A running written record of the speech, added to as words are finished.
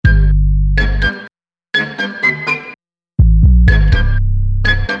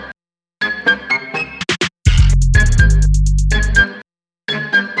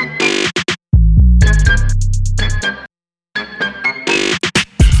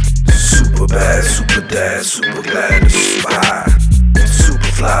bad, super dad, super glad, and super high.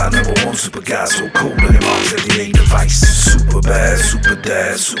 Super fly, number one super guy, so cool, and him on 58 device. Super bad, super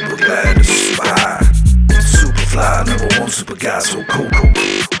dad, super glad, and super high. Super fly, number one super guy, so cool.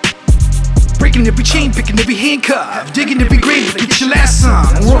 Breaking every chain, picking every handcuff, digging every grave, get your last song.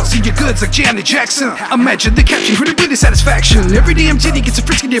 World's in your goods like Janet Jackson. Imagine the caption, gritty with the satisfaction. Every damn titty gets a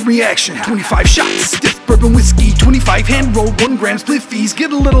frisky damn reaction. 25 shots, stiff bourbon whiskey, 25 hand rolled, 1 gram split fees.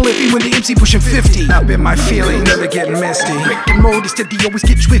 Get a little iffy when the MC pushing 50. I've been my feeling, never getting misty. Rick and Morty steady, always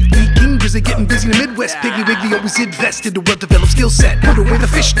get swifty. King Grizzly getting busy in the Midwest. Piggly Wiggly always invested, a well-developed skill set. Put away the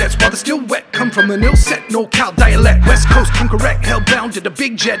fish nets while they're still wet. Come from an ill set, no cow dialect. West Coast, come correct, hellbound to the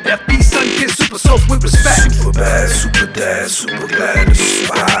big jet. FB sun kiss, super soap with respect. Super bad, super dad, super glad, and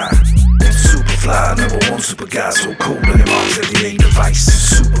super high. Super fly, number one super guy, so cool, and him on 58 device.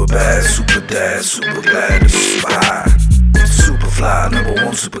 Super bad, super dad, super glad, and super high. Super fly, number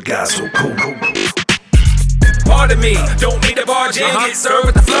one super guy, so cool. Pardon me, don't need to barge in. Get served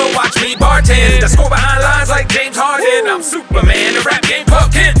with the flow, watch me bartend. I score behind lines like James Harden. I'm Superman, the rap game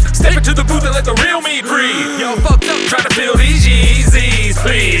pumpkin. Step into the booth and let the real me breathe. Yo, fucked up, trying to fill these Yeezys,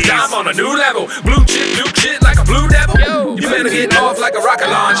 please. I'm on a new level, blue chip, nuke shit like a blue devil. You better get off like a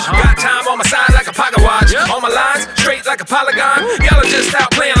rocket launch. Got time on my side like a pocket watch. On my lines, straight like a polygon. Y'all are just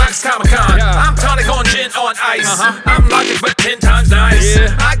out playing like it's Comic-Con. I'm tonic on gin on ice. I'm Logic but 10 times nice.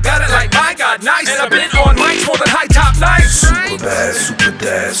 I got it like my God, nice. And I've been on mics more than high top nights. Super bad, super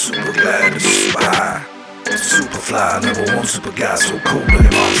dad, super glad, and super high. Super fly, number one super guy, so cool, and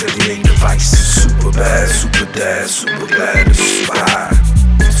him on 58 device. Super bad, super dad, super glad, and super high.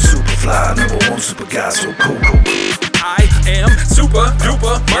 Super fly, number one super guy, so cool. I am super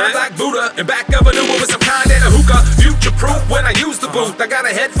duper, mind like Buddha, in back of an Uber with some kind and a hookah. Future proof when I use the booth. I got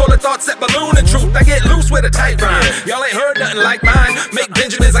a head full of thoughts that balloon and truth. I get loose with a tight rhyme. Y'all ain't heard nothing like mine. Make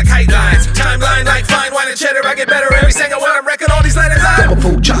Benjamins like kite lines. Timeline like fine wine and cheddar. I get better every second when I'm wrecking all these letters out. Double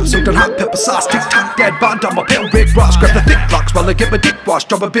full chops, soaked in hot pepper sauce. Tick-tock, dad bod on my pale red Ross. Grab the thick blocks while I get my dick washed.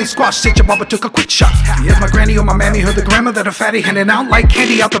 Drop a big squash, sit your mama took a quick shot. Here's my granny or my mammy, heard the grandma that a fatty handing out like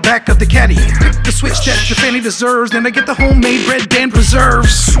candy out the back of the caddy. Pick the switch that your fanny deserves, then I get the homemade bread and preserves.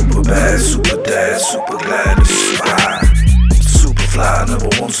 Super bad, super dad, super glad, and super high. Super fly, number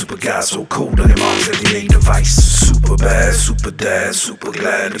one super guy, so cool, and him on 58 device. Super bad, super dad, super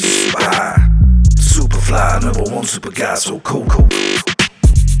glad, and super high. Super fly, number one super guy, so cool.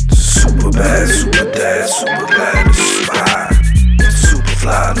 Super bad, super dad, super glad, and super high. Super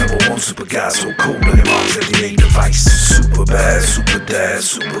fly, number one super guy, so cool, and him on 58 device. Super bad, super dad,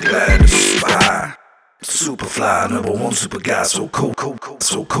 super glad, and super high. Super fly, number one super guy, so cool.